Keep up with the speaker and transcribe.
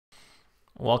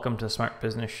Welcome to Smart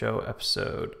Business Show,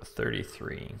 episode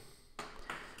 33.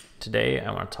 Today,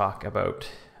 I want to talk about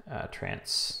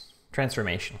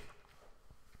transformation.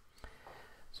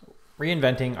 So,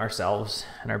 reinventing ourselves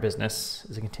and our business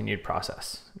is a continued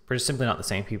process. We're just simply not the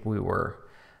same people we were,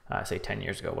 say, 10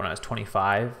 years ago. When I was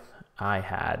 25,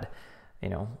 I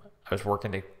was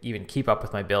working to even keep up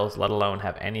with my bills, let alone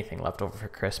have anything left over for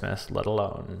Christmas, let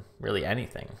alone really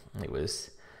anything. It was,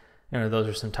 those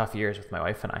are some tough years with my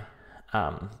wife and I.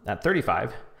 At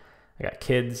 35, I got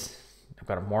kids, I've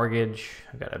got a mortgage,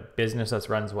 I've got a business that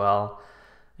runs well.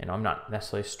 I'm not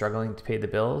necessarily struggling to pay the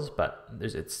bills, but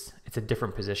it's a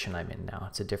different position I'm in now.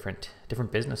 It's a different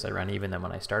business I run even than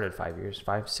when I started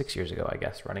 6 years ago, I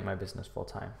guess, running my business full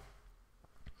time.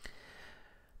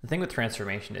 The thing with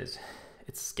transformation is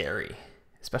it's scary,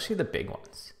 especially the big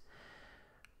ones.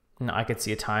 I could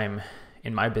see a time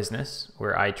in my business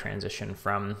where I transition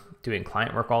from doing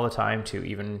client work all the time to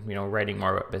even, writing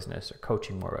more about business or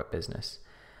coaching more about business.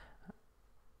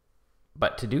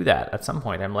 But to do that, at some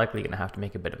point, I'm likely going to have to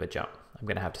make a bit of a jump. I'm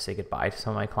going to have to say goodbye to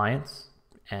some of my clients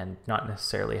and not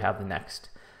necessarily have the next,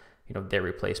 their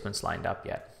replacements lined up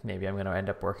yet. Maybe I'm going to end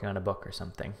up working on a book or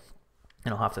something,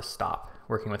 and I'll have to stop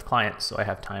working with clients so I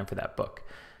have time for that book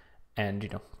and,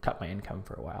 cut my income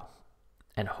for a while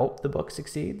and hope the book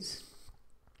succeeds.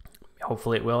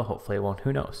 Hopefully it will, hopefully it won't,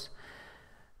 who knows?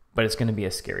 But it's going to be a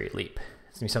scary leap.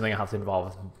 It's going to be something I'll have to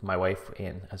involve my wife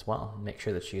in as well, make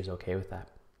sure that she is okay with that.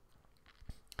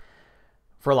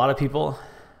 For a lot of people,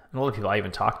 and a lot of people I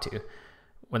even talk to,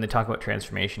 when they talk about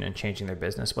transformation and changing their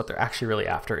business, what they're actually really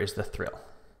after is the thrill.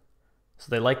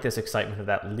 So they like this excitement of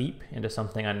that leap into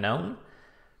something unknown,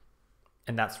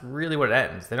 and that's really what it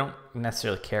ends. They don't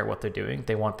necessarily care what they're doing.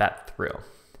 They want that thrill.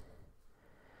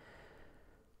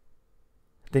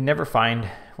 They never find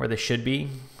where they should be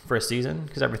for a season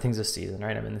because everything's a season,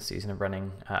 right? I'm in the season of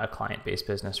running a client-based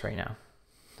business right now.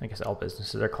 I guess all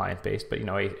businesses are client-based, but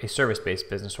a service-based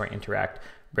business where I interact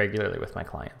regularly with my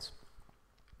clients.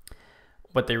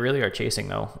 What they really are chasing,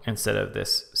 though, instead of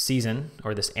this season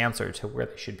or this answer to where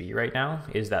they should be right now,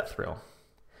 is that thrill.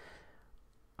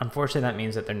 Unfortunately, that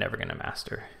means that they're never going to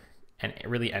master and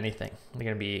really anything. They're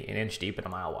going to be an inch deep and a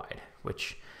mile wide,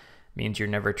 which means you're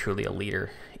never truly a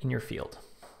leader in your field.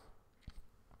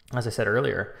 As I said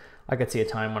earlier, I could see a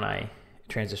time when I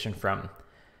transitioned from,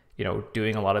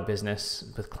 doing a lot of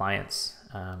business with clients,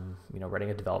 running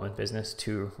a development business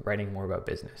to writing more about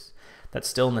business. That's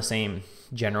still in the same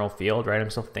general field, right? I'm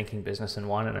still thinking business in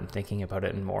one and I'm thinking about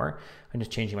it in more. I'm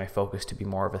just changing my focus to be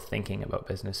more of a thinking about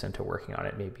business and to working on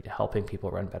it, maybe to helping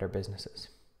people run better businesses.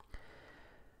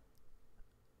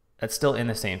 That's still in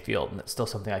the same field and that's still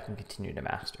something I can continue to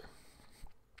master.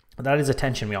 That is a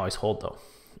tension we always hold though,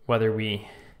 whether we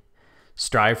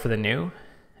strive for the new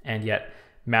and yet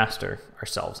master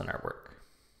ourselves and our work.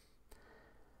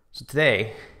 So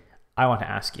today, I want to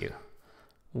ask you,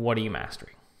 what are you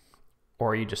mastering?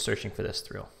 Or are you just searching for this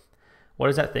thrill? What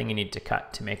is that thing you need to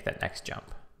cut to make that next jump?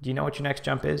 Do you know what your next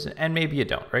jump is? And maybe you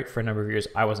don't, right? For a number of years,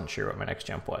 I wasn't sure what my next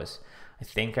jump was. I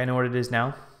think I know what it is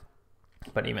now,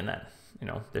 but even then,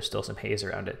 there's still some haze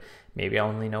around it. Maybe I'll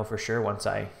only know for sure once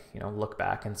I, look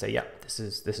back and say, yep, this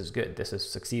is good. This has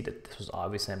succeeded. This was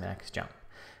obviously my next jump.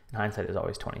 And hindsight is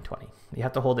always 20/20. You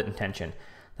have to hold it in tension,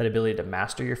 that ability to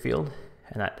master your field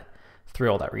and that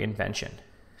thrill, that reinvention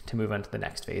to move on to the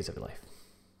next phase of your life.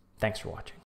 Thanks for watching.